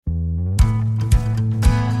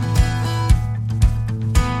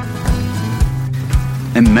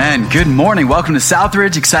Amen. Good morning. Welcome to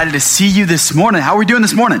Southridge. Excited to see you this morning. How are we doing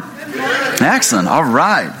this morning? Excellent. All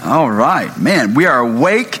right. Man, we are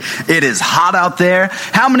awake. It is hot out there.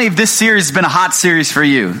 How many of this series has been a hot series for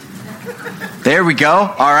you? There we go.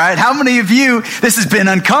 All right. How many of you, this has been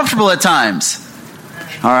uncomfortable at times?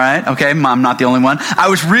 All right. Okay. I'm not the only one. I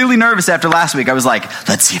was really nervous after last week. I was like,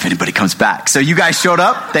 let's see if anybody comes back. So you guys showed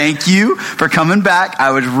up. Thank you for coming back.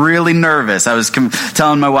 I was really nervous. I was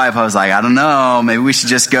telling my wife, I was like, I don't know, maybe we should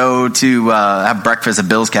just go to have breakfast at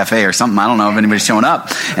Bill's Cafe or something. I don't know if anybody's showing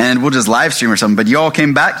up, and we'll just live stream or something. But you all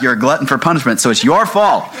came back. You're a glutton for punishment. So it's your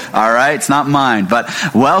fault. All right. It's not mine. But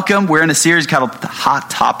welcome. We're in a series called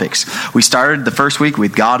Hot Topics. We started the first week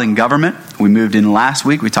with God and government. We moved in last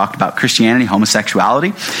week. We talked about Christianity,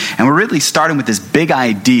 homosexuality. And we're really starting with this big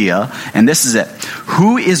idea, and this is it.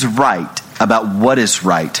 Who is right about what is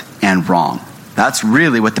right and wrong? That's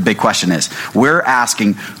really what the big question is. We're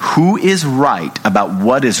asking who is right about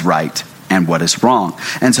what is right and what is wrong.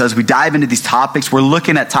 And so as we dive into these topics, we're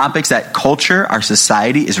looking at topics that culture, our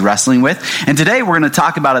society is wrestling with. And today we're going to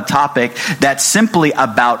talk about a topic that's simply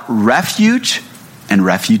about refuge and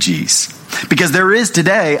refugees. Because there is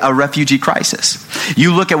today a refugee crisis.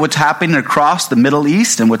 You look at what's happening across the Middle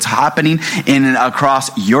East and what's happening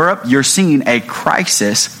across Europe, you're seeing a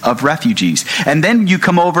crisis of refugees. And then you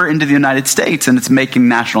come over into the United States and it's making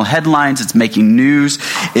national headlines, it's making news.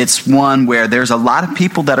 It's one where there's a lot of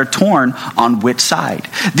people that are torn on which side.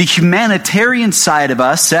 The humanitarian side of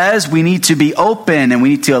us says we need to be open and we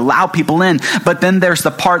need to allow people in. But then there's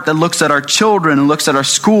the part that looks at our children and looks at our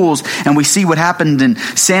schools, and we see what happened in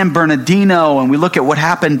San Bernardino, and we look at what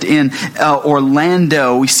happened in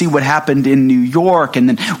Orlando. We see what happened in New York, and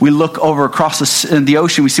then we look over across the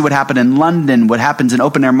ocean. We see what happened in London, what happens in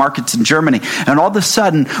open air markets in Germany. And all of a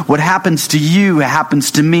sudden, what happens to you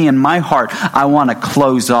happens to me in my heart. I want to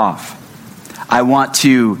close off. I want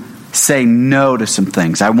to say no to some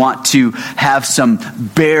things. I want to have some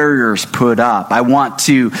barriers put up. I want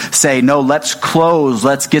to say, no, let's close.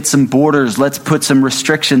 Let's get some borders. Let's put some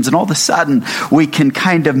restrictions. And all of a sudden, we can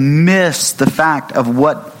kind of miss the fact of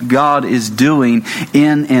what God is doing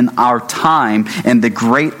in our time and the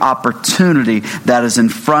great opportunity that is in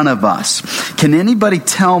front of us. Can anybody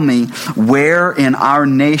tell me where in our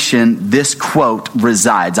nation this quote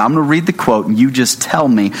resides? I'm going to read the quote, and you just tell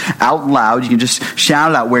me out loud. You can just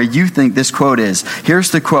shout it out where you think this quote is.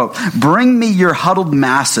 Here's the quote. Bring me your huddled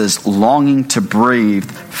masses longing to breathe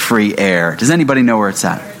free air. Does anybody know where it's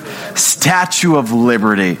at? Statue of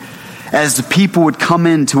Liberty. As the people would come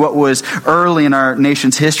into what was early in our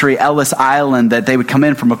nation's history, Ellis Island, that they would come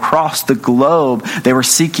in from across the globe. They were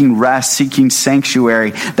seeking rest, seeking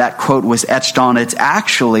sanctuary. That quote was etched on. It's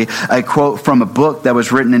actually a quote from a book that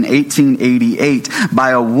was written in 1888 by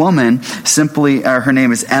a woman, her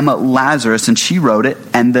name is Emma Lazarus, and she wrote it.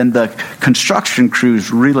 And then the construction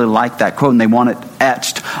crews really liked that quote, and they want it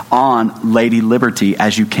etched on Lady Liberty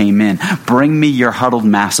as you came in. Bring me your huddled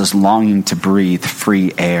masses longing to breathe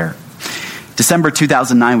free air. December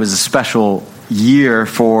 2009 was a special year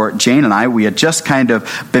for Jane and I. We had just kind of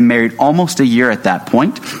been married almost a year at that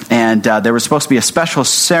point, and there was supposed to be a special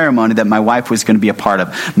ceremony that my wife was going to be a part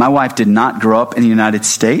of. My wife did not grow up in the United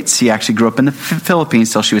States. She actually grew up in the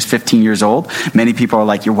Philippines till she was 15 years old. Many people are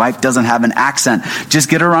like, your wife doesn't have an accent. Just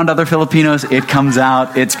get her around other Filipinos. It comes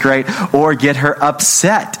out. It's great. Or get her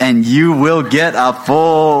upset, and you will get a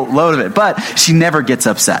full load of it. But she never gets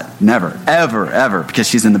upset. Never. Ever. Because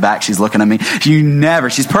she's in the back. She's looking at me.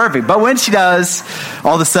 She's perfect. But when she does,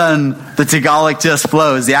 all of a sudden, the Tagalog just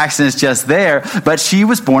flows. The accent is just there. But she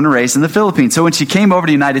was born and raised in the Philippines. So when she came over to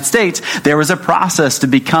the United States, there was a process to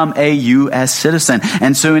become a U.S. citizen.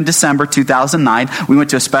 And so in December 2009, we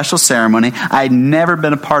went to a special ceremony. I had never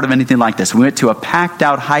been a part of anything like this. We went to a packed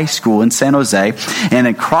out high school in San Jose. And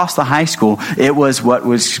across the high school, it was what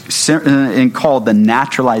was called the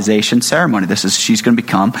naturalization ceremony. She's going to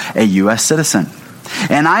become a U.S. citizen.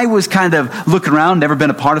 And I was kind of looking around, never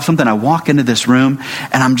been a part of something. I walk into this room,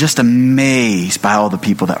 and I'm just amazed by all the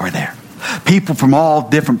people that were there. People from all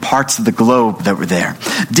different parts of the globe that were there.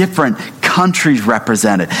 Different countries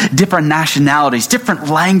represented. Different nationalities. Different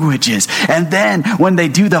languages. And then when they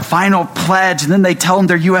do the final pledge, and then they tell them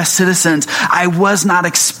they're U.S. citizens, I was not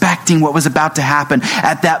expecting what was about to happen.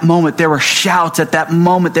 At that moment, there were shouts. At that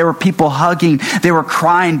moment, there were people hugging. They were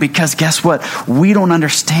crying because guess what? We don't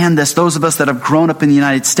understand this. Those of us that have grown up in the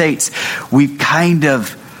United States, we kind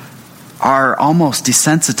of are almost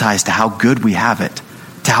desensitized to how good we have it,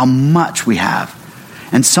 to how much we have.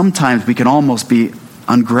 And sometimes we can almost be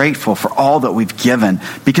ungrateful for all that we've given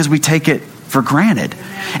because we take it for granted.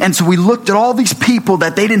 And so we looked at all these people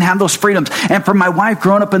that they didn't have those freedoms. And for my wife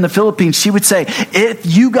growing up in the Philippines, she would say, if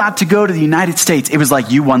you got to go to the United States, it was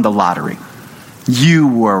like you won the lottery. You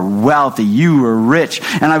were wealthy. You were rich.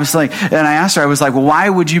 And I was like, and I asked her, I was like, well, why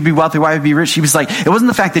would you be wealthy? Why would you be rich? She was like, it wasn't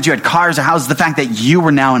the fact that you had cars or houses, the fact that you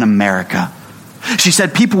were now in America. She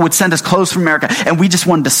said people would send us clothes from America, and we just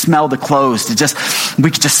wanted to smell the clothes. We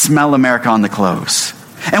could just smell America on the clothes.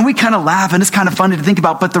 And we kind of laugh, and it's kind of funny to think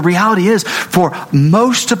about, but the reality is, for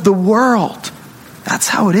most of the world, that's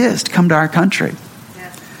how it is to come to our country.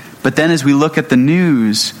 Yes. But then as we look at the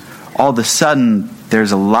news, all of a sudden,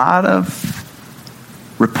 there's a lot of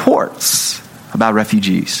reports about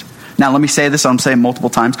refugees. Now, let me say this, I'm saying multiple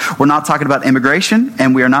times. We're not talking about immigration,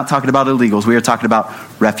 and we are not talking about illegals. We are talking about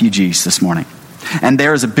refugees this morning. And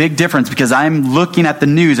there is a big difference, because I'm looking at the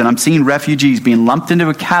news and I'm seeing refugees being lumped into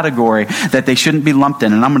a category that they shouldn't be lumped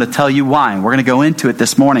in. And I'm going to tell you why. We're going to go into it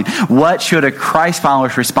this morning. What should a Christ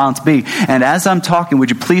follower's response be? And as I'm talking, would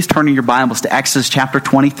you please turn in your Bibles to Exodus chapter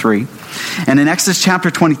 23. And in Exodus chapter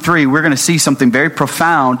 23, we're going to see something very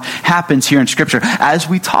profound happens here in Scripture as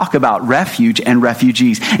we talk about refuge and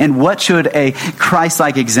refugees. And what should a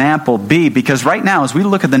Christ-like example be? Because right now, as we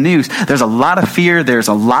look at the news, there's a lot of fear. There's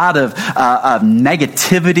a lot of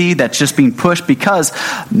negativity that's just being pushed, because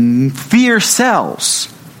fear sells.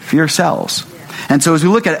 Fear sells. And so as we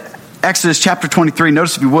look at Exodus chapter 23,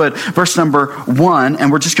 notice if you would, verse number 1,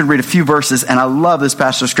 and we're just going to read a few verses, and I love this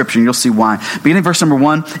passage of Scripture, and you'll see why. Beginning verse number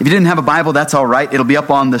 1, if you didn't have a Bible, that's all right. It'll be up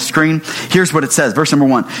on the screen. Here's what it says, verse number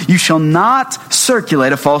 1. You shall not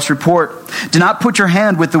circulate a false report. Do not put your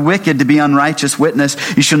hand with the wicked to be unrighteous witness.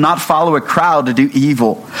 You shall not follow a crowd to do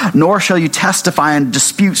evil, nor shall you testify in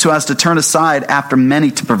dispute so as to turn aside after many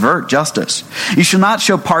to pervert justice. You shall not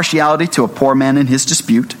show partiality to a poor man in his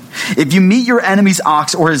dispute. If you meet your enemy's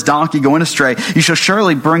ox or his donkey going astray, you shall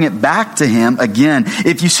surely bring it back to him again.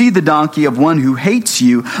 If you see the donkey of one who hates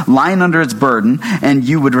you lying under its burden, and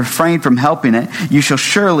you would refrain from helping it, you shall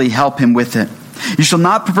surely help him with it. You shall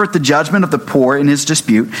not pervert the judgment of the poor in his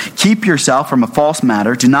dispute. Keep yourself from a false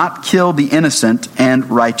matter. Do not kill the innocent and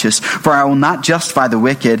righteous, for I will not justify the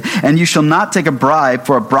wicked. And you shall not take a bribe,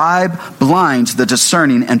 for a bribe blinds the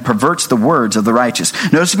discerning and perverts the words of the righteous.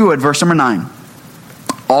 Notice if you would, verse number 9.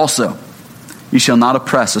 Also, you shall not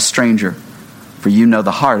oppress a stranger, for you know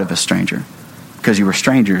the heart of a stranger, because you were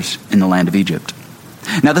strangers in the land of Egypt.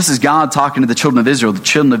 Now, this is God talking to the children of Israel. The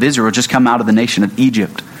children of Israel had just come out of the nation of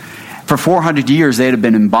Egypt. For 400 years, they had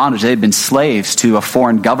been in bondage. They had been slaves to a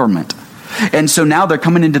foreign government. And so now they're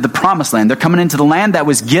coming into the promised land. They're coming into the land that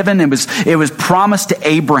was given. It was promised to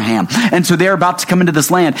Abraham. And so they're about to come into this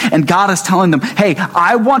land. And God is telling them, hey,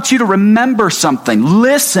 I want you to remember something.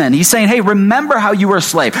 Listen. He's saying, hey, remember how you were a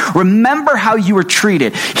slave. Remember how you were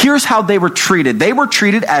treated. Here's how they were treated. They were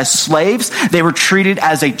treated as slaves. They were treated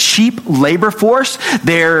as a cheap labor force.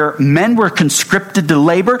 Their men were conscripted to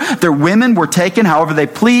labor. Their women were taken however they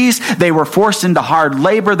pleased. They were forced into hard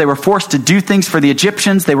labor. They were forced to do things for the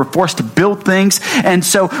Egyptians. They were forced to build things. And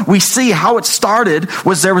so we see how it started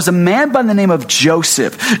was there was a man by the name of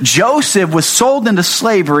Joseph. Joseph was sold into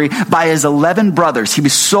slavery by his 11 brothers. He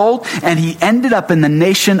was sold and he ended up in the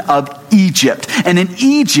nation of Egypt. And in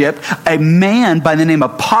Egypt, a man by the name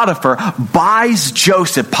of Potiphar buys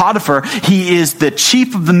Joseph. Potiphar, he is the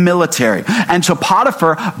chief of the military. And so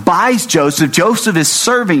Potiphar buys Joseph. Joseph is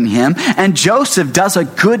serving him, and Joseph does a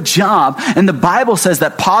good job. And the Bible says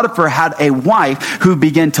that Potiphar had a wife who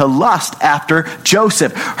began to lust after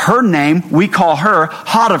Joseph. Her name, we call her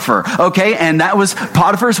Potiphar, okay? And that was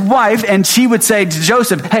Potiphar's wife, and she would say to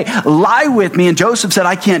Joseph, hey, lie with me. And Joseph said,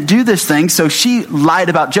 I can't do this thing. So she lied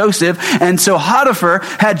about Joseph. And so Potiphar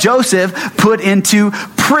had Joseph put into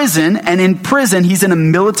prison, and in prison, he's in a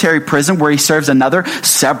military prison where he serves another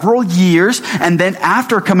several years. And then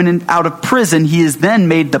after coming out of prison, he is then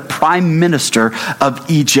made the prime minister of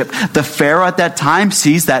Egypt. The Pharaoh at that time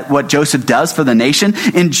sees that what Joseph does for the nation.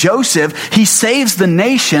 In Joseph, he saves the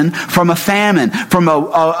nation from a famine, from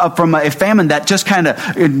a famine that just kind of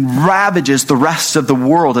ravages the rest of the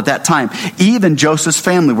world at that time. Even Joseph's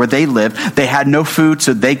family, where they lived, they had no food,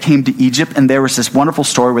 so they came to Egypt, and there was this wonderful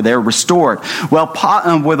story where they were restored. Well,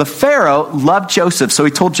 where the Pharaoh loved Joseph, so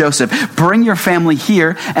he told Joseph, bring your family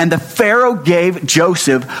here, and the Pharaoh gave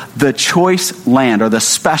Joseph the choice land, or the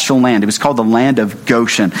special land. It was called the land of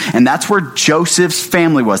Goshen, and that's where Joseph's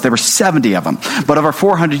family was. There were 70 of them, but over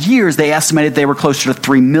 400 years, they estimated they were closer to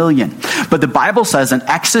 3 million. But the Bible says in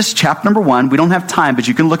Exodus chapter number 1, we don't have time, but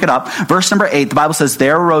you can look it up, verse number 8, the Bible says,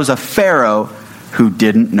 there arose a Pharaoh who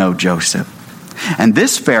didn't know Joseph. And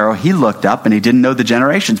this Pharaoh, he looked up and he didn't know the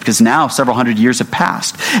generations because now several hundred years have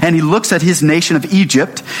passed. And he looks at his nation of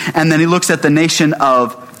Egypt, and then he looks at the nation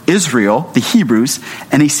of Israel, the Hebrews,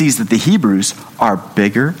 and he sees that the Hebrews are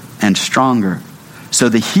bigger and stronger. So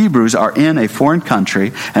the Hebrews are in a foreign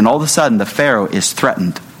country, and all of a sudden the Pharaoh is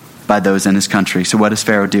threatened by those in his country. So what does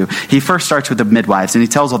Pharaoh do? He first starts with the midwives, and he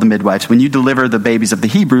tells all the midwives, when you deliver the babies of the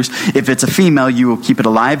Hebrews, if it's a female, you will keep it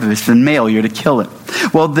alive. If it's a male, you're to kill it.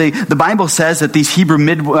 Well, the Bible says that these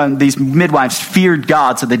these midwives feared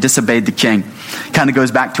God, so they disobeyed the king. Kind of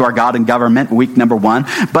goes back to our God and government, week number 1.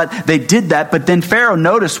 But they did that, but then Pharaoh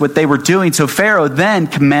noticed what they were doing. So Pharaoh then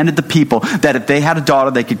commanded the people that if they had a daughter,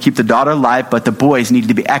 they could keep the daughter alive, but the boys needed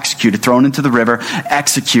to be executed, thrown into the river,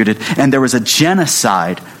 executed. And there was a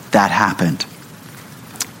genocide that happened.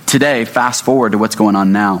 Today, fast forward to what's going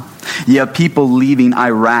on now. You have people leaving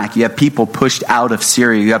Iraq. You have people pushed out of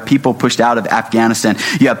Syria. You have people pushed out of Afghanistan.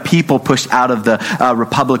 You have people pushed out of the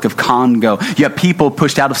Republic of Congo. You have people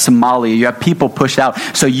pushed out of Somalia. You have people pushed out.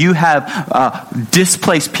 So you have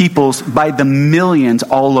displaced peoples by the millions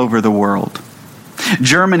all over the world.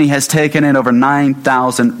 Germany has taken in over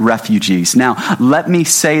 9,000 refugees. Now, let me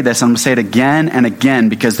say this. I'm going to say it again and again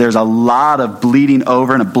because there's a lot of bleeding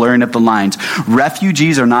over and a blurring of the lines.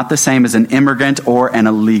 Refugees are not the same as an immigrant or an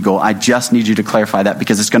illegal. I just need you to clarify that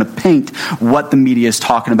because it's going to paint what the media is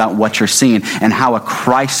talking about, what you're seeing, and how a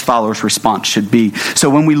Christ follower's response should be.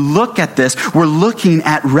 So when we look at this, we're looking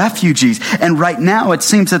at refugees. And right now, it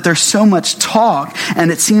seems that there's so much talk,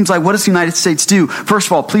 and it seems like, what does the United States do? First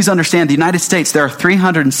of all, please understand, the United States, there are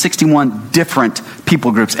 361 different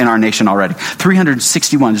people groups in our nation already.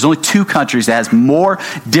 361. There's only 2 countries that has more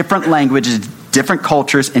different languages, different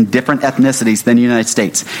cultures, and different ethnicities than the United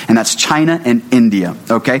States. And that's China and India,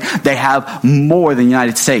 okay? They have more than the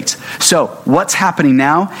United States. So what's happening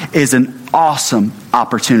now is an awesome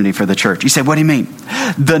opportunity for the church. You say, what do you mean?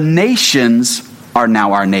 The nations are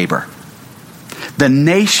now our neighbor. The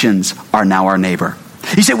nations are now our neighbor.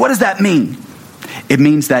 You say, what does that mean? It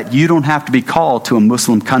means that you don't have to be called to a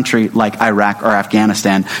Muslim country like Iraq or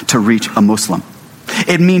Afghanistan to reach a Muslim.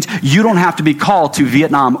 It means you don't have to be called to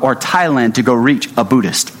Vietnam or Thailand to go reach a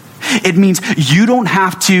Buddhist. It means you don't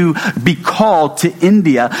have to be called to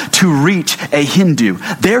India to reach a Hindu.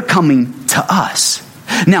 They're coming to us.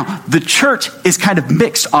 Now, the church is kind of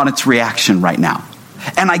mixed on its reaction right now.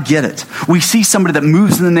 And I get it. We see somebody that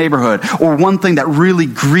moves in the neighborhood, or one thing that really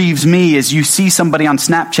grieves me is you see somebody on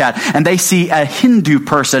Snapchat and they see a Hindu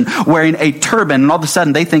person wearing a turban, and all of a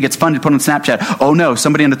sudden they think it's fun to put on Snapchat. Oh no,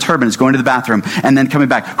 somebody in a turban is going to the bathroom and then coming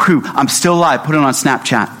back. Whew, I'm still alive, put it on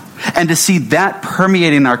Snapchat. And to see that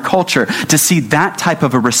permeating our culture, to see that type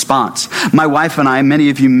of a response. My wife and I, many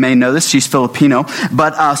of you may know this, she's Filipino,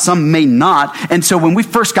 but some may not. And so when we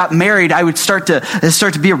first got married, I would start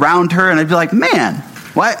to be around her, and I'd be like, man,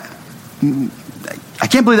 what? I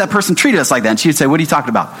can't believe that person treated us like that. And she would say, what are you talking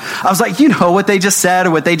about? I was like, you know, what they just said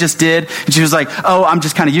or what they just did. And she was like, oh, I'm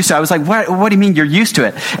just kind of used to it. I was like, what do you mean you're used to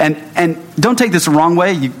it? And don't take this the wrong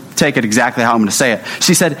way. You take it exactly how I'm going to say it.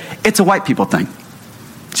 She said, it's a white people thing.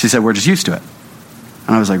 She said, we're just used to it.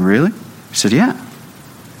 And I was like, really? She said, yeah.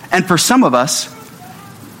 And for some of us,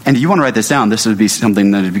 and you want to write this down, this would be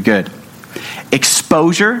something that would be good.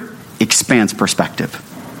 Exposure expands perspective.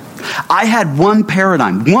 I had one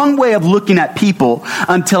paradigm, one way of looking at people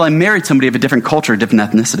until I married somebody of a different culture, a different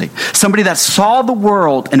ethnicity. Somebody that saw the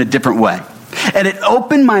world in a different way. And it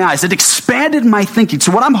opened my eyes. It expanded my thinking.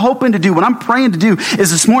 So what I'm hoping to do, what I'm praying to do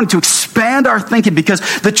is this morning to expand our thinking, because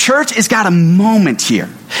the church has got a moment here.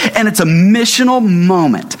 And it's a missional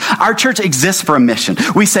moment. Our church exists for a mission.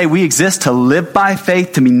 We say we exist to live by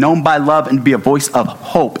faith, to be known by love, and to be a voice of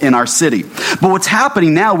hope in our city. But what's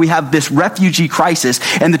happening now, we have this refugee crisis,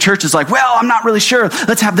 and the church is like, well, I'm not really sure.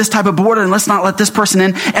 Let's have this type of border, and let's not let this person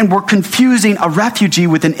in. And we're confusing a refugee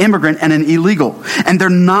with an immigrant and an illegal. And they're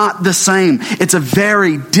not the same. It's a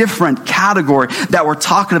very different category that we're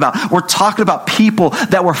talking about. We're talking about people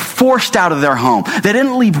that were forced out of their home. They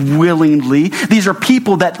didn't leave willingly. These are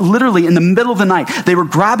people that literally in the middle of the night, they were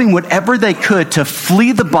grabbing whatever they could to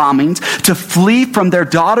flee the bombings, to flee from their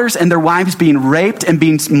daughters and their wives being raped and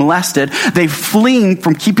being molested. They fleeing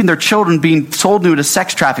from keeping their children being sold into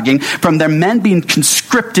sex trafficking, from their men being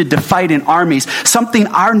conscripted to fight in armies, something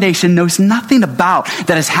our nation knows nothing about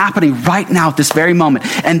that is happening right now at this very moment.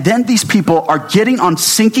 And then these people are getting on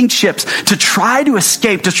sinking ships to try to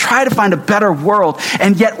escape, to try to find a better world.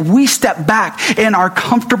 And yet we step back in our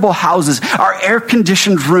comfortable houses, our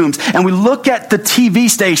air-conditioned rooms, and we look at the TV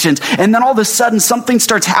stations, and then all of a sudden something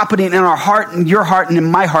starts happening in our heart and your heart and in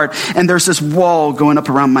my heart, and there's this wall going up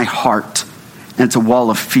around my heart, and it's a wall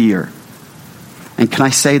of fear. And can I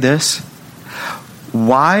say this?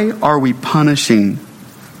 Why are we punishing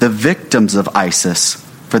the victims of ISIS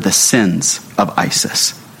for the sins of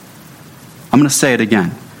ISIS? I'm going to say it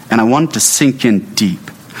again, and I want it to sink in deep.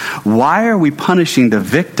 Why are we punishing the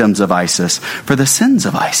victims of ISIS for the sins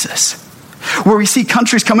of ISIS? Where we see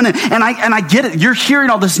countries coming in, and I get it. You're hearing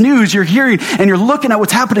all this news, you're hearing, and you're looking at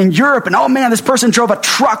what's happening in Europe, and oh man, this person drove a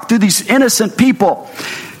truck through these innocent people.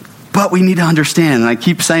 But we need to understand, and I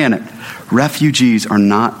keep saying it, refugees are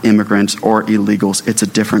not immigrants or illegals. It's a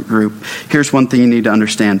different group. Here's one thing you need to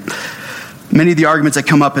understand. Many of the arguments that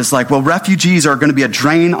come up is like, well, refugees are going to be a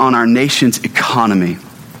drain on our nation's economy.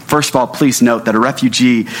 First of all, please note that a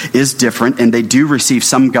refugee is different, and they do receive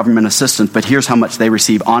some government assistance, but here's how much they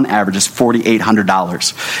receive on average is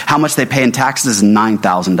 $4,800. How much they pay in taxes is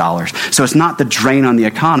 $9,000. So it's not the drain on the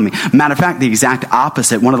economy. Matter of fact, the exact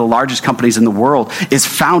opposite. One of the largest companies in the world is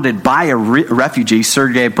founded by a refugee,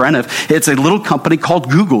 Sergey Brin. It's a little company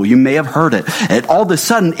called Google. You may have heard it. And all of a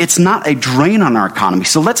sudden, it's not a drain on our economy.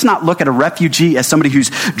 So let's not look at a refugee as somebody who's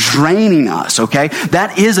draining us, okay?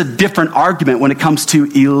 That is a different argument when it comes to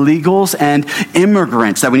illegals and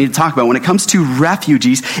immigrants that we need to talk about. When it comes to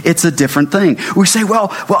refugees, it's a different thing. We say, well,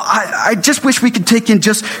 I just wish we could take in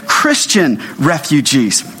just Christian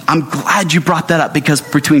refugees. I'm glad you brought that up, because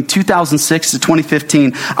between 2006 to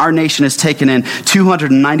 2015, our nation has taken in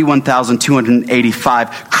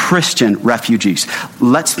 291,285 Christian refugees.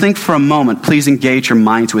 Let's think for a moment. Please engage your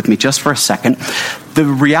minds with me just for a second. The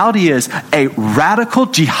reality is a radical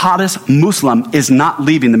jihadist Muslim is not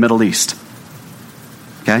leaving the Middle East.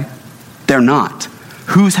 Okay? They're not.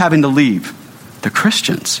 Who's having to leave? The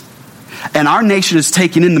Christians. And our nation is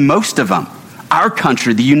taking in the most of them. Our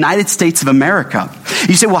country, the United States of America.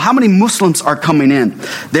 You say, well, how many Muslims are coming in?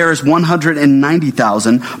 There is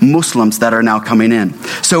 190,000 Muslims that are now coming in.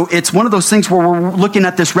 So it's one of those things where we're looking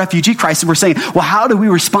at this refugee crisis. We're saying, well, how do we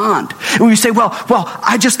respond? And we say, well,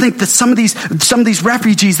 I just think that some of these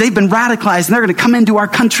refugees, they've been radicalized, and they're going to come into our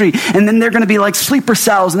country, and then they're going to be like sleeper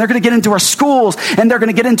cells, and they're going to get into our schools, and they're going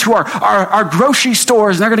to get into our grocery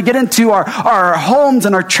stores, and they're going to get into our homes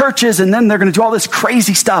and our churches, and then they're going to do all this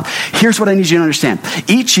crazy stuff. Here's what I need you to understand.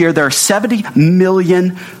 Each year, there are 70 million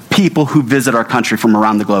people who visit our country from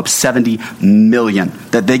around the globe. 70 million.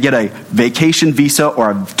 That they get a vacation visa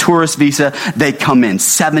or a tourist visa, they come in.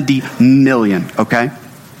 70 million, okay?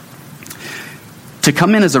 To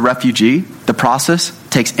come in as a refugee, the process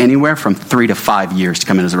takes anywhere from 3 to 5 years to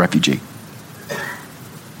come in as a refugee.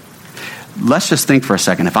 Let's just think for a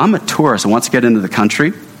second. If I'm a tourist and want to get into the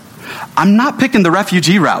country, I'm not picking the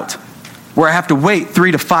refugee route, where I have to wait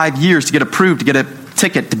 3 to 5 years to get approved to get a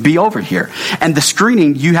ticket to be over here. And the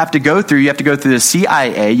screening you have to go through the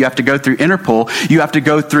CIA, you have to go through Interpol, you have to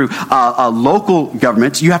go through local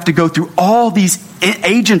governments, you have to go through all these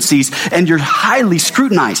agencies, and you're highly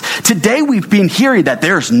scrutinized. Today we've been hearing that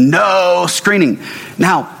there's no screening.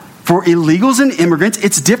 Now, for illegals and immigrants,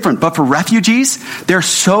 it's different. But for refugees, there's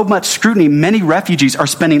so much scrutiny. Many refugees are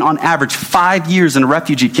spending on average 5 years in a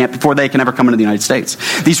refugee camp before they can ever come into the United States.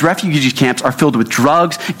 These refugee camps are filled with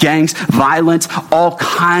drugs, gangs, violence, all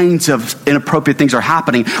kinds of inappropriate things are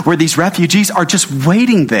happening, where these refugees are just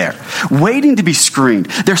waiting there, waiting to be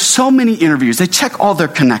screened. There's so many interviews. They check all their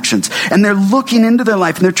connections, and they're looking into their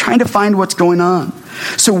life, and they're trying to find what's going on.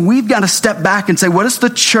 So we've got to step back and say, what does the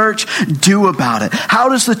church do about it? How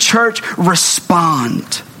does the church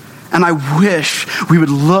respond? And I wish we would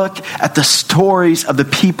look at the stories of the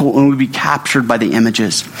people and we'd be captured by the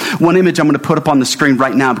images. One image I'm going to put up on the screen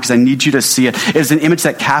right now, because I need you to see it, is an image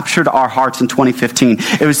that captured our hearts in 2015.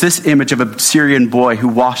 It was this image of a Syrian boy who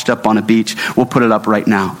washed up on a beach. We'll put it up right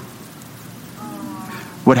now.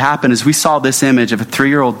 What happened is we saw this image of a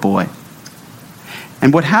 3-year-old boy.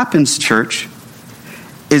 And what happens, church,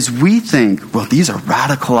 is we think, well, these are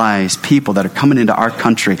radicalized people that are coming into our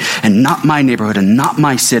country, and not my neighborhood, and not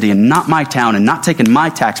my city, and not my town, and not taking my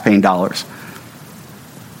tax-paying dollars.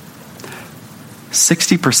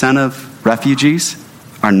 60% of refugees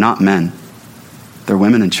are not men. They're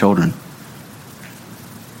women and children.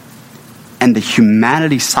 And the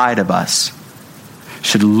humanity side of us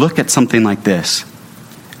should look at something like this,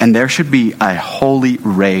 and there should be a holy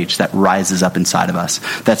rage that rises up inside of us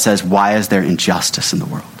that says, why is there injustice in the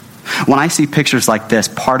world? When I see pictures like this,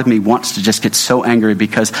 part of me wants to just get so angry,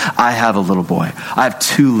 because I have a little boy. I have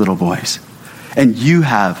 2 little boys. And you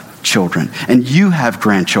have children. And you have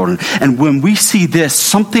grandchildren. And when we see this,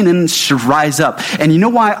 something in us should rise up. And you know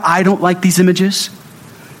why I don't like these images?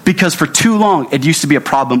 Because for too long, it used to be a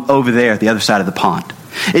problem over there, the other side of the pond.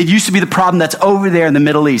 It used to be the problem that's over there in the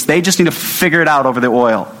Middle East. They just need to figure it out over the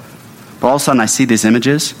oil. But all of a sudden I see these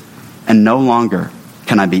images, and no longer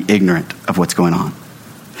can I be ignorant of what's going on.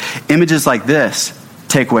 images like this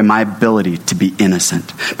take away my ability to be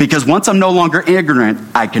innocent. Because once I'm no longer ignorant,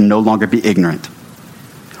 I can no longer be ignorant.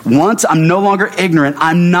 Once I'm no longer ignorant,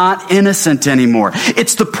 I'm not innocent anymore.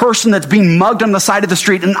 It's the person that's being mugged on the side of the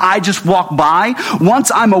street and I just walk by.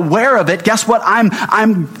 Once I'm aware of it, guess what?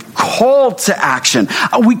 I'm called to action.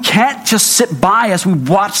 We can't just sit by as we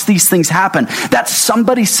watch these things happen. That's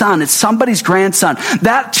somebody's son. It's somebody's grandson.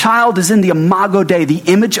 That child is in the Imago Dei, the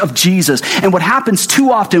image of Jesus. And what happens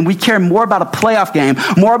too often, we care more about a playoff game,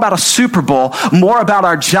 more about a Super Bowl, more about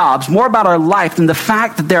our jobs, more about our life than the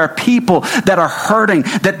fact that there are people that are hurting,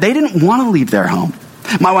 that they didn't want to leave their home.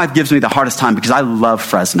 My wife gives me the hardest time because I love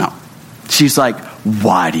Fresno. She's like,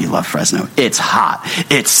 why do you love Fresno? It's hot.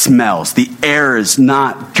 It smells. The air is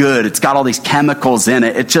not good. It's got all these chemicals in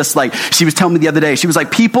it. It's just like, she was telling me the other day, she was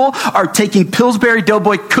like, people are taking Pillsbury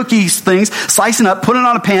Doughboy cookies things, slicing up, putting it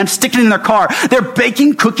on a pan, sticking it in their car. They're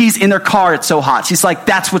baking cookies in their car. It's so hot. She's like,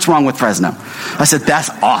 that's what's wrong with Fresno. I said,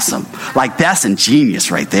 that's awesome. Like, that's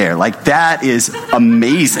ingenious right there. Like, that is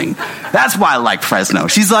amazing. That's why I like Fresno.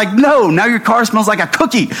 She's like, no, now your car smells like a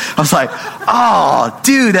cookie. I was like, oh,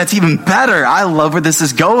 dude, that's even better. I love where this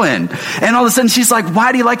is going. And all of a sudden she's like,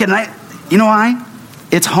 why do you like it? And you know why?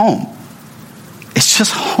 It's home. It's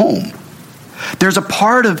just home. There's a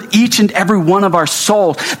part of each and every one of our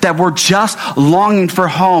souls that we're just longing for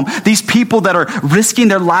home. These people that are risking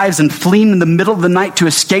their lives and fleeing in the middle of the night to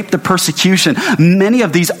escape the persecution. Many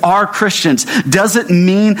of these are Christians. Does it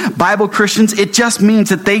mean Bible Christians? It just means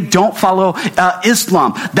that they don't follow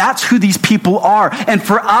Islam. That's who these people are. And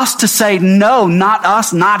for us to say, no, not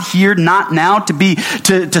us, not here, not now,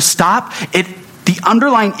 to stop, the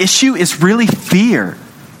underlying issue is really fear.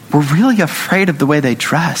 We're really afraid of the way they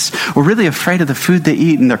dress. We're really afraid of the food they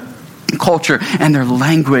eat and their culture and their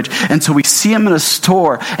language. And so we see them in a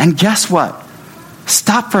store. And guess what?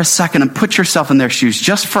 Stop for a second and put yourself in their shoes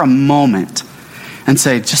just for a moment and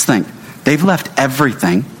say, just think, they've left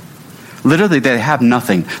everything. Literally, they have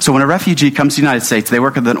nothing. So when a refugee comes to the United States, they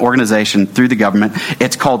work with an organization through the government.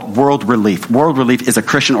 It's called World Relief. World Relief is a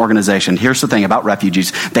Christian organization. Here's the thing about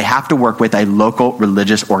refugees. They have to work with a local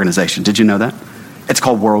religious organization. Did you know that? It's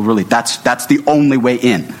called World Relief. That's the only way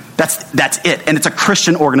in. That's it. And it's a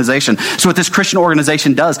Christian organization. So what this Christian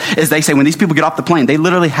organization does is they say when these people get off the plane, they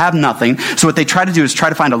literally have nothing. So what they try to do is try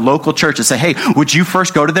to find a local church and say, hey, would you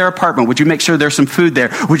first go to their apartment? Would you make sure there's some food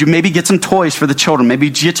there? Would you maybe get some toys for the children?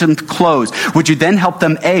 Maybe get some clothes? Would you then help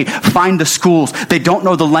them, find the schools? They don't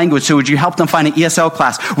know the language, so would you help them find an ESL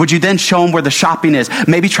class? Would you then show them where the shopping is?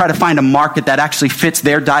 Maybe try to find a market that actually fits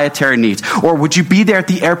their dietary needs. Or would you be there at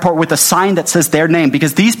the airport with a sign that says their name?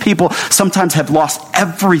 Because these people sometimes have lost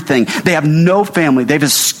everything. They have no family. They've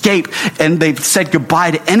escaped and they've said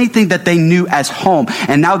goodbye to anything that they knew as home.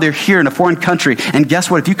 And now they're here in a foreign country. And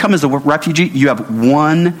guess what? If you come as a refugee, you have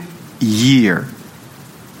 1 year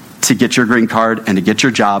to get your green card and to get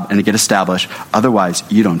your job and to get established. Otherwise,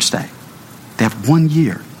 you don't stay. They have 1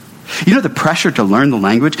 year. You know the pressure to learn the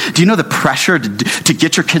language? Do you know the pressure to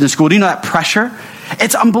get your kids in school? Do you know that pressure?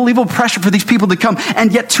 It's unbelievable pressure for these people to come.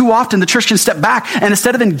 And yet too often the church can step back. And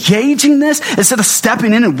instead of engaging this, instead of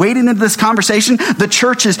stepping in and wading into this conversation, the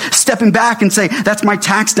church is stepping back and say, that's my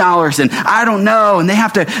tax dollars and I don't know. And they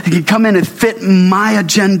have to come in and fit my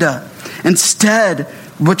agenda. Instead,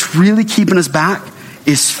 what's really keeping us back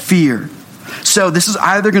is fear. So this is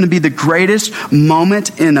either going to be the greatest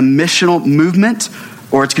moment in a missional movement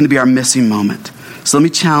or it's going to be our missing moment. So let me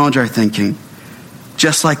challenge our thinking.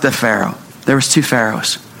 Just like the Pharaoh. There was 2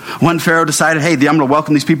 pharaohs. One pharaoh decided, hey, I'm going to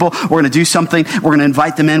welcome these people. We're going to do something. We're going to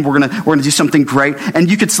invite them in. We're going to do something great. And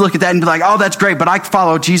you could look at that and be like, oh, that's great, but I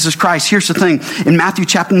follow Jesus Christ. Here's the thing. In Matthew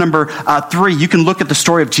chapter number 3, you can look at the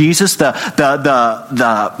story of Jesus.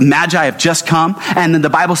 The Magi have just come. And then the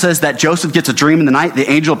Bible says that Joseph gets a dream in the night. The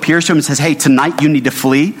angel appears to him and says, hey, tonight you need to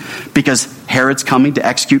flee because Herod's coming to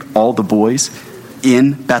execute all the boys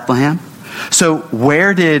in Bethlehem. So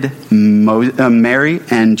where did Mary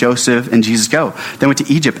and Joseph and Jesus go? They went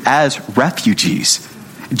to Egypt as refugees.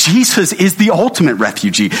 Jesus is the ultimate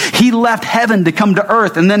refugee. He left heaven to come to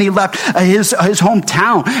earth, and then he left his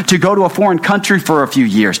hometown to go to a foreign country for a few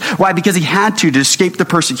years. Why? Because he had to escape the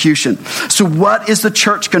persecution. So what is the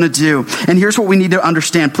church going to do? And here's what we need to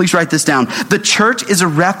understand. Please write this down. The church is a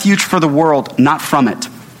refuge for the world, not from it.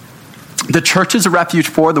 The church is a refuge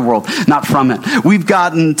for the world, not from it. We've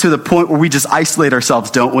gotten to the point where we just isolate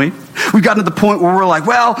ourselves, don't we? We've gotten to the point where we're like,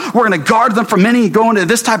 well, we're going to guard them from any going to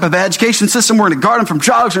this type of education system. We're going to guard them from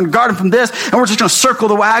drugs. We're going to guard them from this. And we're just going to circle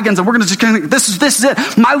the wagons. And we're going to just, this is it.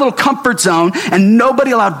 My little comfort zone. And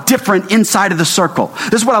nobody allowed different inside of the circle.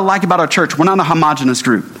 This is what I like about our church. We're not a homogenous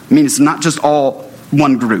group. I mean, it's not just all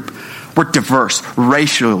one group. We're diverse,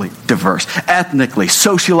 racially diverse, ethnically,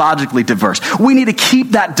 sociologically diverse. We need to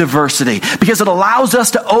keep that diversity because it allows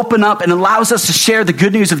us to open up and allows us to share the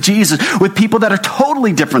good news of Jesus with people that are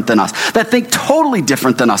totally different than us, that think totally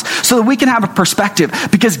different than us, so that we can have a perspective.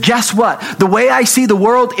 Because guess what? The way I see the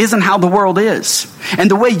world isn't how the world is.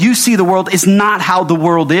 And the way you see the world is not how the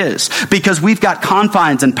world is. Because we've got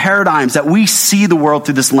confines and paradigms that we see the world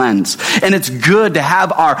through this lens. And it's good to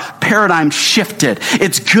have our paradigm shifted.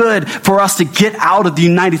 It's good for us to get out of the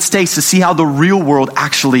United States to see how the real world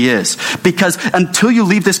actually is. Because until you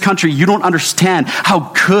leave this country, you don't understand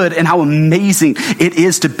how good and how amazing it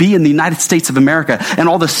is to be in the United States of America and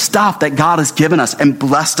all the stuff that God has given us and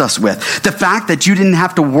blessed us with. The fact that you didn't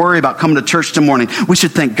have to worry about coming to church tomorrow morning, we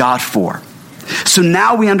should thank God for. So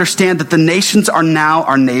now we understand that the nations are now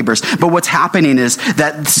our neighbors. But what's happening is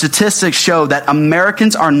that statistics show that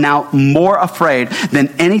Americans are now more afraid than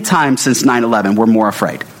any time since 9/11. We're more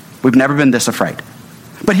afraid. We've never been this afraid.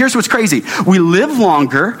 But here's what's crazy. We live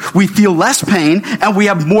longer, we feel less pain, and we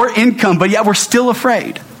have more income, but yet we're still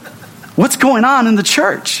afraid. What's going on in the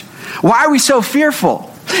church? Why are we so fearful?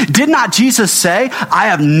 Did not Jesus say, I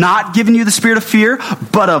have not given you the spirit of fear,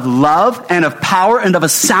 but of love and of power and of a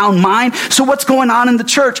sound mind? So what's going on in the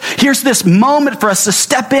church? Here's this moment for us to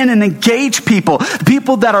step in and engage people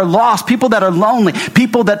that are lost, people that are lonely,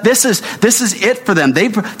 people that this is it for them.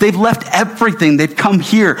 They've left everything. They've come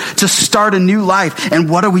here to start a new life. And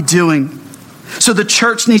what are we doing? So the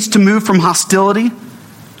church needs to move from hostility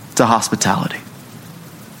to hospitality.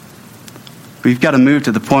 We've got to move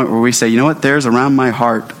to the point where we say, you know what, there's around my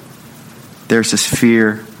heart, there's this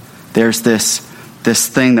fear, there's this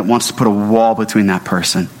thing that wants to put a wall between that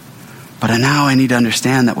person. But now I need to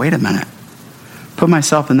understand that, wait a minute, put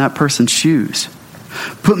myself in that person's shoes.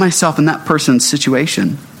 Put myself in that person's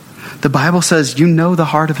situation. The Bible says, you know the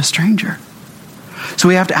heart of a stranger. So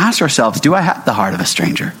we have to ask ourselves, do I have the heart of a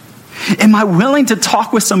stranger? Am I willing to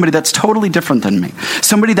talk with somebody that's totally different than me?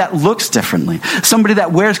 Somebody that looks differently. Somebody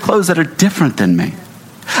that wears clothes that are different than me.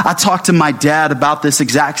 I talked to my dad about this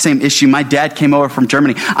exact same issue. My dad came over from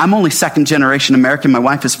Germany. I'm only second generation American. My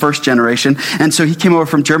wife is first generation. And so he came over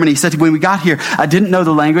from Germany. He said, when we got here, I didn't know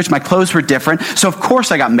the language. My clothes were different. So of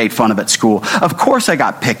course I got made fun of at school. Of course I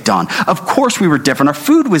got picked on. Of course we were different. Our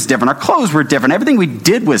food was different. Our clothes were different. Everything we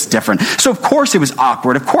did was different. So of course it was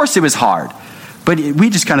awkward. Of course it was hard. But we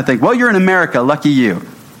just kind of think, well, you're in America, lucky you.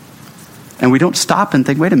 And we don't stop and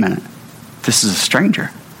think, wait a minute, this is a stranger.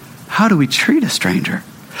 How do we treat a stranger?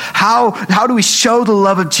 How do we show the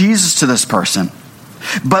love of Jesus to this person?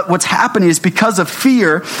 But what's happening is because of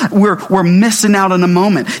fear, we're missing out on a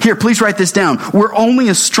moment. Here, please write this down. We're only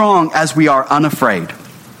as strong as we are unafraid.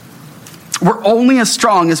 We're only as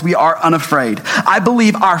strong as we are unafraid. I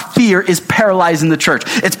believe our fear is paralyzing the church.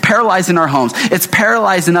 It's paralyzing our homes. It's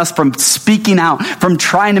paralyzing us from speaking out, from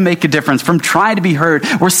trying to make a difference, from trying to be heard.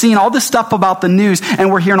 We're seeing all this stuff about the news, and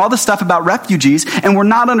we're hearing all this stuff about refugees, and we're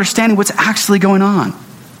not understanding what's actually going on.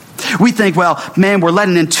 We think, well, man, we're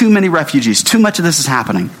letting in too many refugees. Too much of this is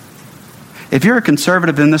happening. If you're a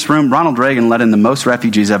conservative in this room, Ronald Reagan let in the most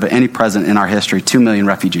refugees of any president in our history, 2 million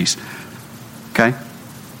refugees. Okay?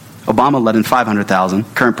 Obama let in 500,000.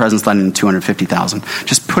 Current president's letting in 250,000.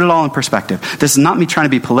 Just put it all in perspective. This is not me trying to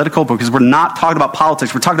be political because we're not talking about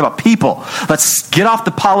politics. We're talking about people. Let's get off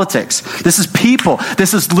the politics. This is people.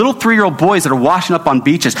 This is little 3-year-old boys that are washing up on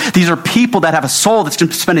beaches. These are people that have a soul that's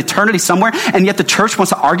going to spend eternity somewhere, and yet the church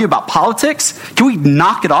wants to argue about politics? Can we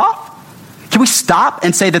knock it off? Can we stop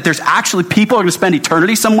and say that there's actually people who are going to spend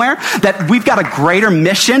eternity somewhere? That we've got a greater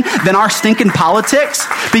mission than our stinking politics?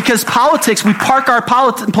 Because politics, we park our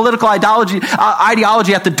political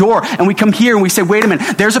ideology at the door, and we come here and we say, wait a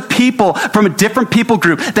minute, there's a people from a different people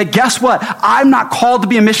group that, guess what? I'm not called to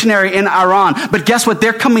be a missionary in Iran, but guess what?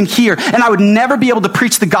 They're coming here, and I would never be able to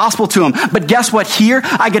preach the gospel to them. But guess what? Here,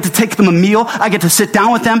 I get to take them a meal, I get to sit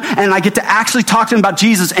down with them, and I get to actually talk to them about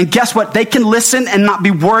Jesus. And guess what? They can listen and not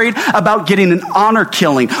be worried about getting an honor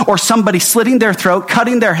killing or somebody slitting their throat,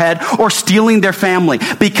 cutting their head, or stealing their family,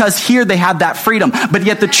 because here they have that freedom. But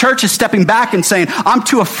yet the church is stepping back and saying, I'm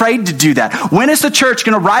too afraid to do that. When is the church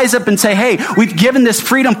going to rise up and say, hey, we've given this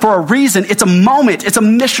freedom for a reason. It's a moment. It's a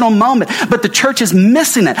missional moment. But the church is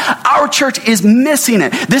missing it. Our church is missing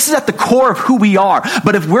it. This is at the core of who we are.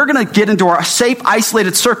 But if we're going to get into our safe,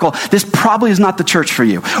 isolated circle, this probably is not the church for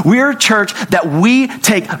you. We're a church that we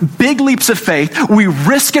take big leaps of faith. We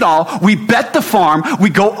risk it all. We bet the farm. We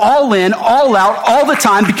go all in, all out, all the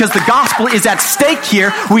time because the gospel is at stake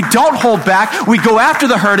here. We don't hold back. We go after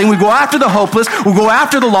the hurting. We go after the hopeless. We go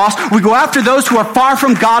after the lost. We go after those who are far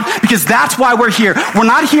from God because that's why we're here. We're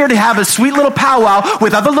not here to have a sweet little powwow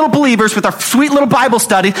with other little believers with our sweet little Bible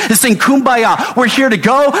study to sing kumbaya. We're here to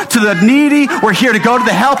go to the needy. We're here to go to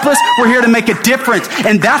the helpless. We're here to make a difference.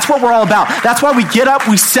 And that's what we're all about. That's why we get up,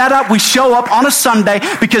 we set up, we show up on a Sunday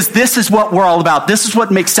because this is what we're all about. This is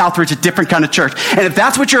what makes Southridge a different kind of church. And if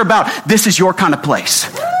that's what you're about, this is your kind of place.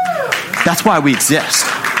 That's why we exist.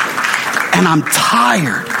 And I'm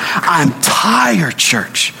tired,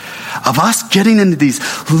 church, of us getting into these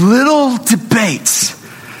little debates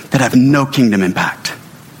that have no kingdom impact.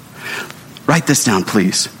 Write this down,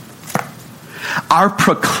 please. Our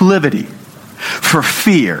proclivity for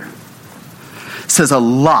fear says a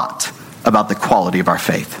lot about the quality of our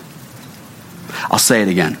faith. I'll say it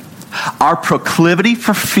again. Our proclivity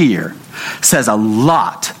for fear says a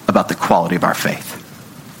lot about the quality of our faith.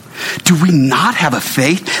 Do we not have a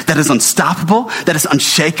faith that is unstoppable, that is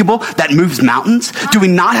unshakable, that moves mountains? Do we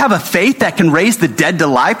not have a faith that can raise the dead to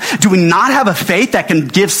life? Do we not have a faith that can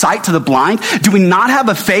give sight to the blind? Do we not have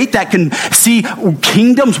a faith that can see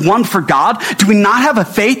kingdoms won for God? Do we not have a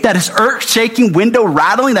faith that is earth-shaking,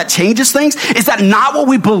 window-rattling, that changes things? Is that not what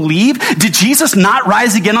we believe? Did Jesus not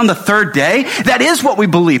rise again on the third day? That is what we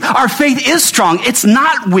believe. Our faith is strong. It's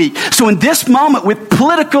not weak. So in this moment, with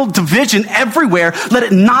political division everywhere, let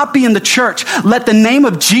it not be in the church. Let the name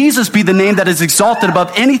of Jesus be the name that is exalted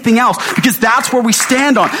above anything else, because that's where we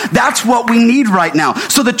stand on. That's what we need right now.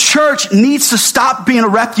 So the church needs to stop being a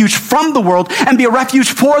refuge from the world and be a refuge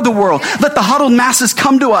for the world. Let the huddled masses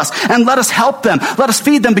come to us and let us help them. Let us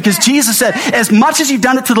feed them, because Jesus said, as much as you've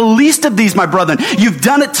done it to the least of these, my brethren, you've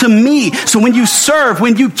done it to me. So when you serve,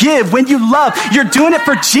 when you give, when you love, you're doing it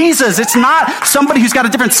for Jesus. It's not somebody who's got a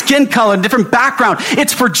different skin color, a different background.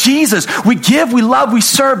 It's for Jesus. We give, we love, we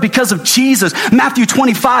serve because of Jesus. Matthew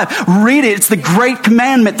 25, read it. It's the great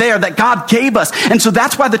commandment there that God gave us. And so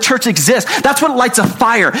that's why the church exists. That's what lights a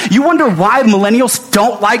fire. You wonder why millennials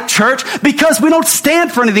don't like church? Because we don't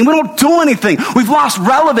stand for anything. We don't do anything. We've lost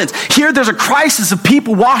relevance. Here there's a crisis of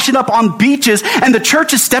people washing up on beaches, and the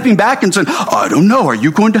church is stepping back and saying, I don't know. Are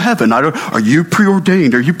you going to heaven? Are you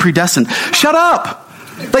preordained? Are you predestined? Shut up.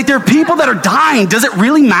 Like, there are people that are dying. Does it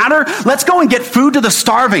really matter? Let's go and get food to the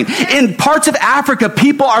starving. In parts of Africa,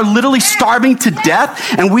 people are literally starving to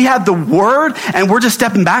death, and we have the word, and we're just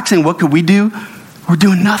stepping back saying, what could we do? We're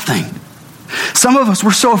doing nothing. Some of us,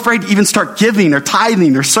 we're so afraid to even start giving or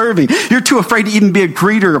tithing or serving. You're too afraid to even be a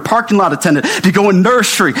greeter or parking lot attendant, to go in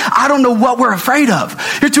nursery. I don't know what we're afraid of.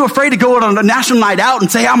 You're too afraid to go on a national night out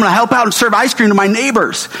and say, I'm going to help out and serve ice cream to my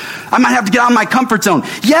neighbors. I might have to get out of my comfort zone.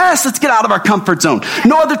 Yes, let's get out of our comfort zone.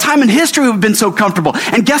 No other time in history we've been so comfortable.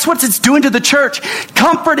 And guess what it's doing to the church?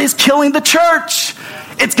 Comfort is killing the church.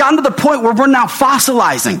 It's gotten to the point where we're now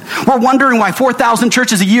fossilizing. We're wondering why 4,000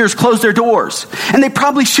 churches a year close their doors. And they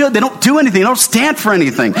probably should. They don't do anything. They don't stand for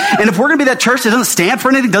anything. And if we're going to be that church that doesn't stand for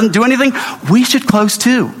anything, doesn't do anything, we should close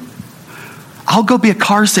too. I'll go be a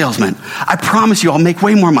car salesman. I promise you I'll make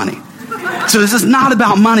way more money. So this is not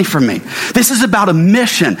about money for me. This is about a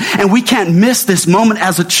mission. And we can't miss this moment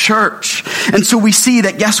as a church. And so we see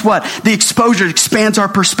that, guess what? The exposure expands our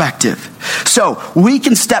perspective. So we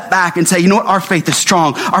can step back and say, you know what? Our faith is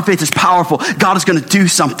strong. Our faith is powerful. God is going to do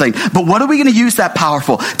something. But what are we going to use that power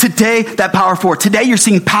for? Today, that power for. Today, you're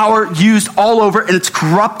seeing power used all over, and it's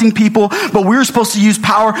corrupting people. But we're supposed to use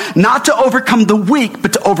power not to overcome the weak,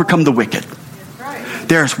 but to overcome the wicked.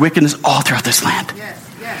 There's wickedness all throughout this land.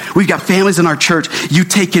 We've got families in our church. You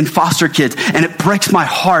take in foster kids, and it breaks my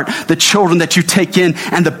heart, the children that you take in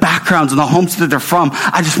and the backgrounds and the homes that they're from.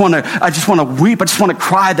 I just want to weep. I just want to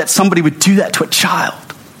cry that somebody would do that to a child.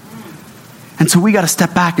 And so we got to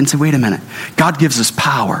step back and say, wait a minute. God gives us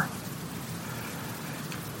power.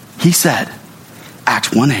 He said, Acts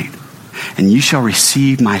 1:8, and you shall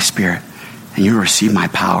receive my spirit, and you will receive my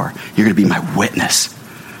power. You're going to be my witness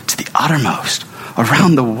to the uttermost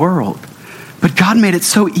around the world. But God made it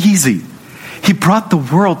so easy. He brought the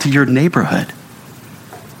world to your neighborhood.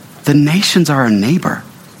 The nations are a neighbor.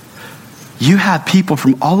 You have people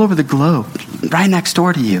from all over the globe right next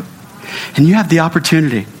door to you. And you have the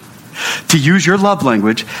opportunity to use your love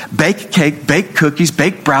language, bake cake, bake cookies,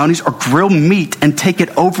 bake brownies, or grill meat and take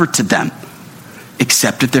it over to them.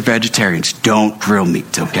 Except if they're vegetarians. Don't grill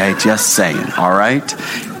meat, okay? Just saying, all right?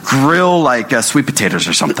 Grill like sweet potatoes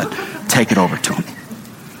or something. Take it over to them.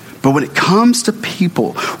 But when it comes to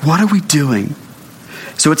people, what are we doing?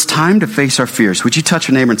 So it's time to face our fears. Would you touch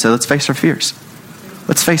your neighbor and say, let's face our fears?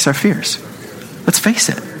 Let's face our fears. Let's face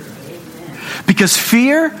it. Because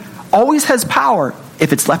fear always has power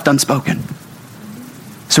if it's left unspoken.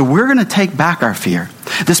 So we're going to take back our fear.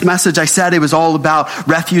 This message, I said it was all about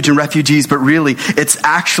refuge and refugees, but really it's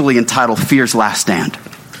actually entitled Fear's Last Stand.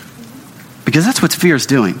 Because that's what fear is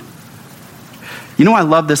doing. You know why I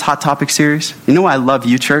love this Hot Topic series? You know why I love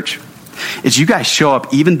you, church? Is you guys show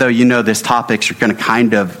up even though you know this topics are going to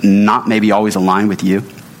kind of not maybe always align with you.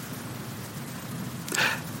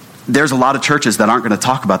 There's a lot of churches that aren't going to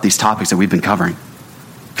talk about these topics that we've been covering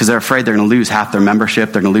because they're afraid they're going to lose half their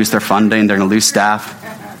membership, they're going to lose their funding, they're going to lose staff.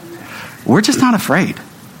 We're just not afraid.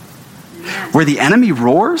 Where the enemy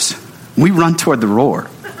roars, we run toward the roar.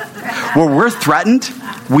 Where we're threatened,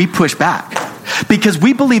 we push back. Because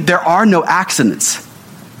we believe there are no accidents.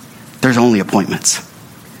 There's only appointments.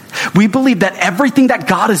 We believe that everything that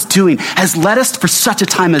God is doing has led us for such a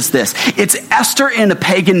time as this. It's Esther in a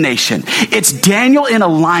pagan nation. It's Daniel in a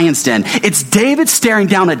lion's den. It's David staring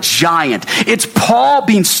down a giant. It's Paul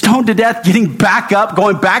being stoned to death, getting back up,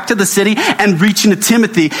 going back to the city and reaching to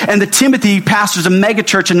Timothy. And the Timothy pastors a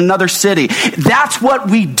megachurch in another city. That's what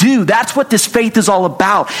we do. That's what this faith is all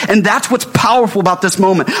about. And that's what's powerful about this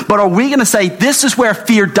moment. But are we going to say, this is where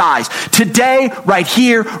fear dies? Today, right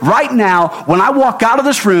here, right now, when I walk out of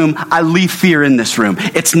this room, I leave fear in this room.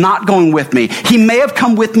 It's not going with me. He may have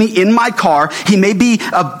come with me in my car. He may be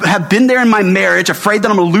have been there in my marriage, afraid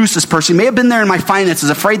that I'm going to lose this person. He may have been there in my finances,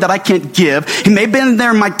 afraid that I can't give. He may have been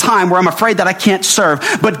there in my time where I'm afraid that I can't serve.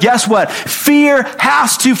 But guess what? Fear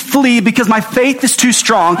has to flee because my faith is too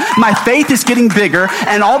strong. My faith is getting bigger.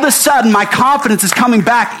 And all of a sudden, my confidence is coming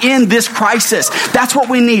back in this crisis. That's what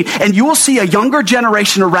we need. And you will see a younger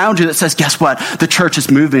generation around you that says, guess what? The church is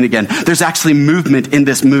moving again. There's actually movement in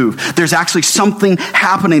this move. There's actually something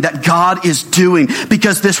happening that God is doing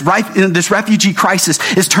because this refugee crisis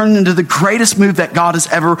is turning into the greatest move that God has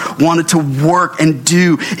ever wanted to work and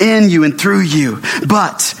do in you and through you.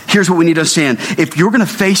 But here's what we need to understand. If you're going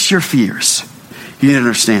to face your fears, you need to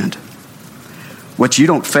understand what you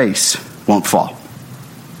don't face won't fall.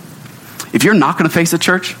 If you're not going to face it,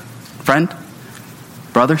 church, friend,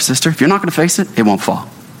 brother, sister, if you're not going to face it, it won't fall.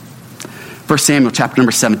 1 Samuel chapter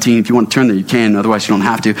number 17. If you want to turn there, you can. Otherwise, you don't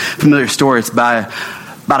have to. Familiar story. It's about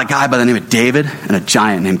a guy by the name of David and a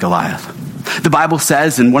giant named Goliath. The Bible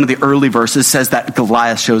says, in one of the early verses, says that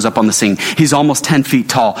Goliath shows up on the scene. He's almost 10 feet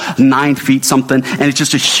tall, 9 feet something, and it's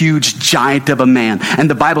just a huge giant of a man. And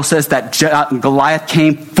the Bible says that Goliath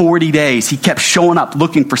came 40 days. He kept showing up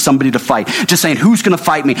looking for somebody to fight, just saying, who's going to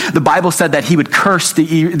fight me? The Bible said that he would curse the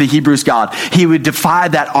Hebrews' God. He would defy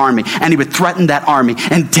that army, and he would threaten that army.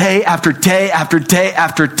 And day after day after day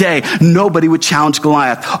after day, nobody would challenge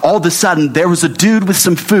Goliath. All of a sudden, there was a dude with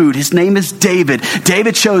some food. His name is David.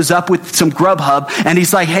 David shows up with some Grubhub, and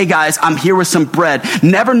he's like, hey guys, I'm here with some bread.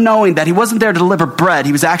 Never knowing that he wasn't there to deliver bread.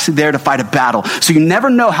 He was actually there to fight a battle. So you never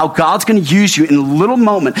know how God's going to use you in a little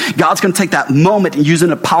moment. God's going to take that moment and use it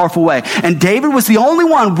in a powerful way. And David was the only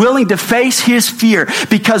one willing to face his fear,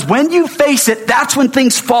 because when you face it, that's when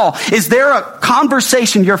things fall. Is there a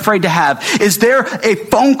conversation you're afraid to have? Is there a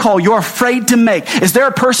phone call you're afraid to make? Is there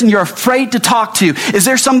a person you're afraid to talk to? Is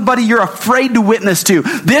there somebody you're afraid to witness to?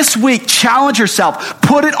 This week, challenge yourself.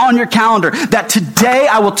 Put it on your calendar that today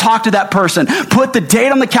I will talk to that person. Put the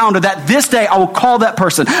date on the calendar that this day I will call that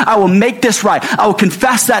person. I will make this right. I will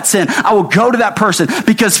confess that sin. I will go to that person,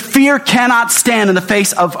 because fear cannot stand in the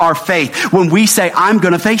face of our faith when we say, I'm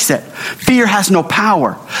going to face it. Fear has no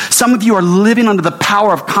power. Some of you are living under the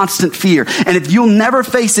power of constant fear. And if you'll never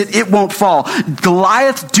face it, it won't fall.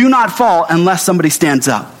 Goliaths do not fall unless somebody stands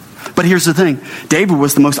up. But here's the thing. David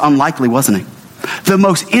was the most unlikely, wasn't he? The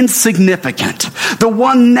most insignificant. The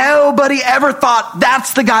one nobody ever thought,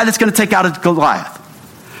 that's the guy that's going to take out a Goliath.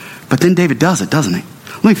 But then David does it, doesn't he?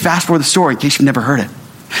 Let me fast forward the story in case you've never heard it.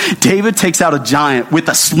 David takes out a giant with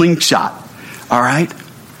a slingshot. All right?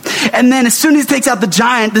 And then as soon as he takes out the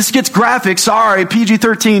giant, this gets graphic, sorry,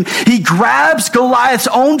 PG-13, he grabs Goliath's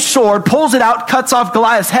own sword, pulls it out, cuts off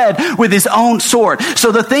Goliath's head with his own sword.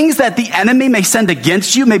 So the things that the enemy may send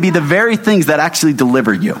against you may be the very things that actually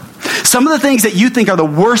deliver you. Some of the things that you think are the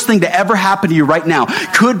worst thing to ever happen to you right now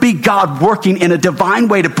could be God working in a divine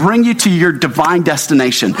way to bring you to your divine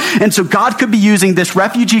destination. And so God could be using this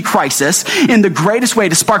refugee crisis in the greatest way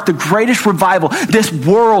to spark the greatest revival this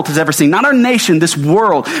world has ever seen. Not our nation, this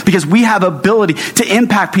world, because we have ability to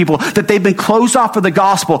impact people that they've been closed off for the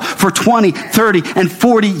gospel for 20, 30, and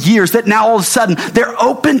 40 years, that now all of a sudden they're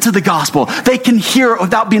open to the gospel. They can hear it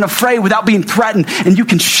without being afraid, without being threatened, and you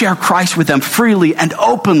can share Christ with them freely and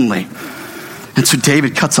openly. And so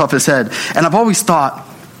David cuts off his head. And I've always thought,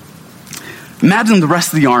 imagine the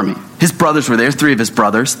rest of the army. His brothers were there, 3 of his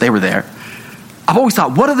brothers, they were there. I've always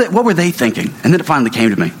thought, what were they thinking? And then it finally came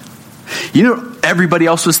to me. You know what everybody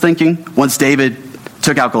else was thinking once David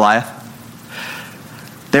took out Goliath?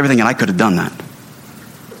 They were thinking, I could have done that.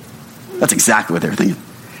 That's exactly what they were thinking.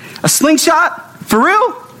 A slingshot? For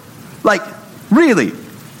real? Like, really?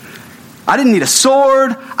 I didn't need a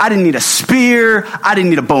sword. I didn't need a spear. I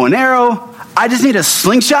didn't need a bow and arrow. I just need a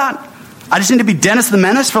slingshot. I just need to be Dennis the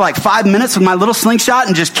Menace for like 5 minutes with my little slingshot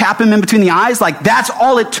and just cap him in between the eyes. Like, that's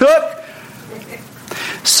all it took.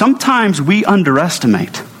 Sometimes we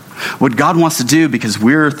underestimate what God wants to do because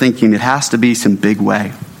we're thinking it has to be some big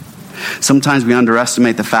way. Sometimes we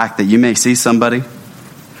underestimate the fact that you may see somebody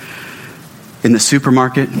in the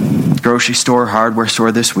supermarket, grocery store, hardware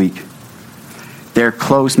store this week. Their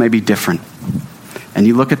clothes may be different. And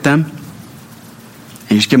you look at them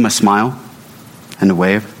and you just give them a smile and a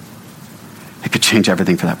wave. It could change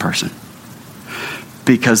everything for that person.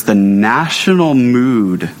 Because the national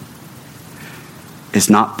mood is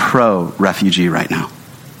not pro-refugee right now.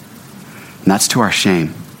 And that's to our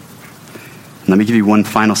shame. And let me give you one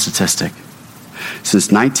final statistic.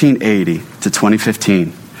 Since 1980 to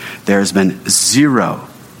 2015, there has been zero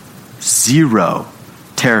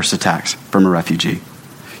terrorist attacks from a refugee.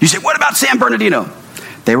 You say, what about San Bernardino?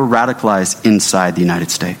 They were radicalized inside the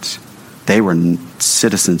United States. They were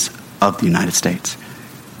citizens of the United States.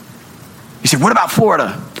 You say, what about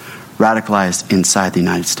Florida? Radicalized inside the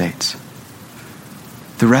United States.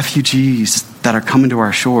 The refugees that are coming to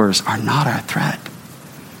our shores are not our threat.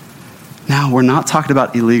 Now, we're not talking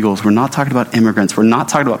about illegals. We're not talking about immigrants. We're not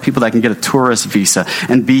talking about people that can get a tourist visa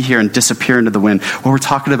and be here and disappear into the wind. What we're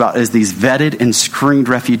talking about is these vetted and screened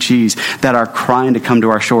refugees that are crying to come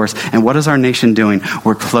to our shores. And what is our nation doing?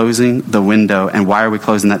 We're closing the window. And why are we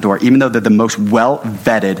closing that door? Even though they're the most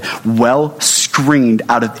well-vetted, well-screened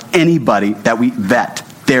out of anybody that we vet,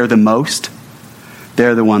 they're the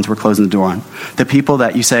ones we're closing the door on. The people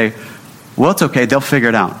that you say, well, it's okay, they'll figure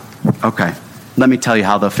it out. Okay, let me tell you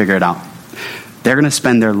how they'll figure it out. They're going to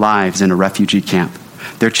spend their lives in a refugee camp.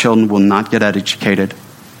 Their children will not get educated.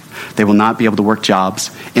 They will not be able to work jobs.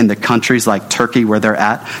 In the countries like Turkey where they're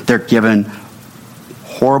at, they're given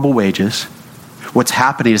horrible wages. What's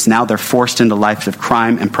happening is now they're forced into lives of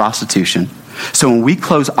crime and prostitution. So when we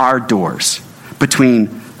close our doors between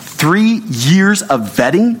 3 years of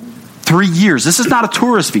vetting, 3 years, this is not a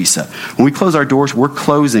tourist visa. When we close our doors, we're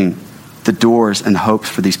closing the doors and hopes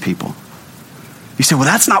for these people. You say, well,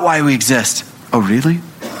 that's not why we exist. Oh, really?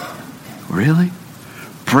 Really?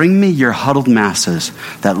 Bring me your huddled masses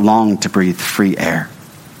that long to breathe free air.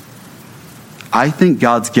 I think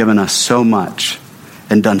God's given us so much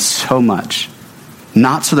and done so much,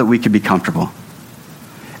 not so that we could be comfortable.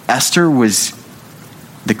 Esther was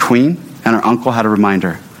the queen, and her uncle had to remind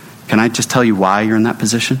her, can I just tell you why you're in that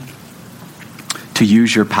position? To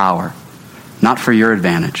use your power, not for your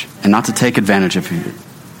advantage, and not to take advantage of you,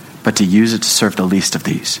 but to use it to serve the least of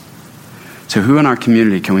these. So who in our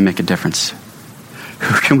community can we make a difference?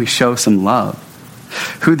 Who can we show some love?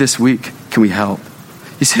 Who this week can we help?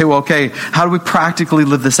 You say, well, okay, how do we practically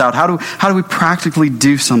live this out? How do we practically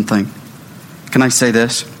do something? Can I say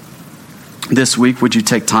this? This week, would you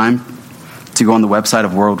take time to go on the website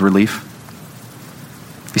of World Relief?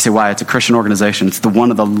 You say, why? It's a Christian organization. It's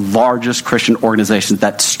one of the largest Christian organizations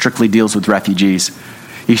that strictly deals with refugees.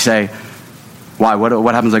 You say, why? What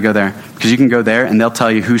happens when I go there? Because you can go there and they'll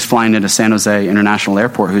tell you who's flying into San Jose International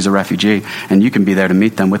Airport who's a refugee, and you can be there to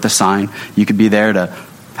meet them with a sign. You could be there to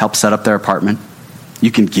help set up their apartment. You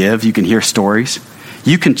can give. You can hear stories.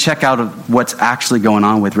 You can check out what's actually going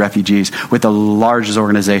on with refugees with the largest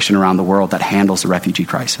organization around the world that handles the refugee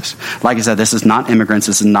crisis. Like I said, this is not immigrants.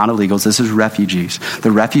 This is not illegals. This is refugees. The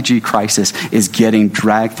refugee crisis is getting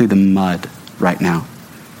dragged through the mud right now.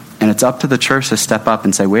 And it's up to the church to step up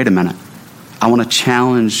and say, wait a minute. I want to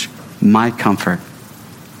challenge my comfort.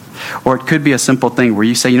 Or it could be a simple thing where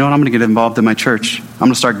you say, you know what, I'm going to get involved in my church. I'm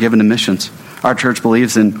going to start giving to missions. Our church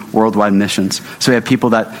believes in worldwide missions. So we have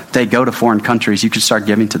people that they go to foreign countries. You can start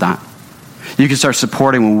giving to that. You can start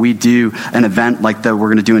supporting when we do an event like that we're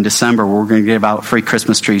going to do in December where we're going to give out free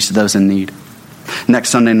Christmas trees to those in need. Next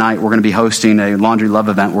Sunday night, we're going to be hosting a laundry love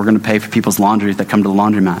event. We're going to pay for people's laundry that come to the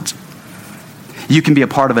laundromats. You can be a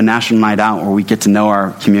part of a national night out where we get to know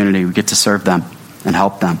our community. We get to serve them and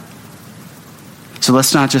help them. So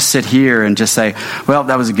let's not just sit here and just say, well,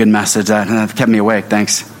 that was a good message. That kept me awake.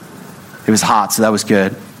 Thanks. It was hot, so that was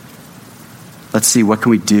good. Let's see, what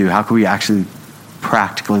can we do? How can we actually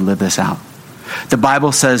practically live this out? The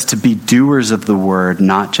Bible says to be doers of the word,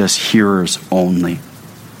 not just hearers only.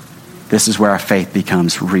 This is where our faith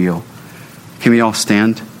becomes real. Can we all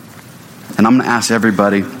stand? And I'm going to ask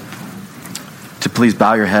everybody to please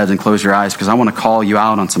bow your heads and close your eyes because I want to call you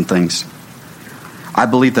out on some things. I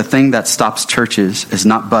believe the thing that stops churches is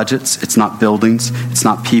not budgets, it's not buildings, it's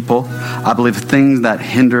not people. I believe the thing that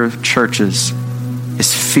hinder churches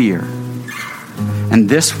is fear. And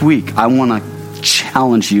this week, I want to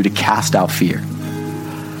challenge you to cast out fear.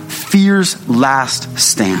 Fear's last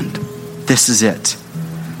stand. This is it.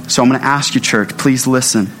 So I'm going to ask you, church, please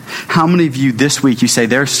listen. How many of you this week, you say,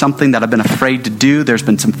 there's something that I've been afraid to do. There's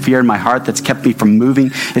been some fear in my heart that's kept me from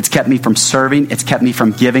moving. It's kept me from serving. It's kept me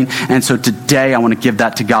from giving. And so today I want to give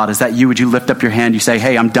that to God. Is that you? Would you lift up your hand? You say,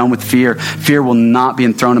 hey, I'm done with fear. Fear will not be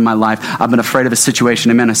enthroned in my life. I've been afraid of a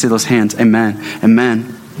situation. Amen. I see those hands. Amen. Amen.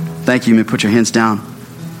 Thank you. You may put your hands down.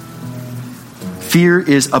 Fear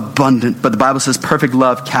is abundant, but the Bible says perfect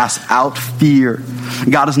love casts out fear.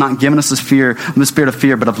 God has not given us this fear, the spirit of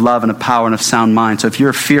fear, but of love and of power and of sound mind. So if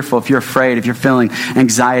you're fearful, if you're afraid, if you're feeling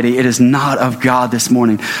anxiety, it is not of God this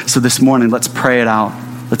morning. So this morning, let's pray it out.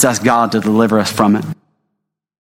 Let's ask God to deliver us from it.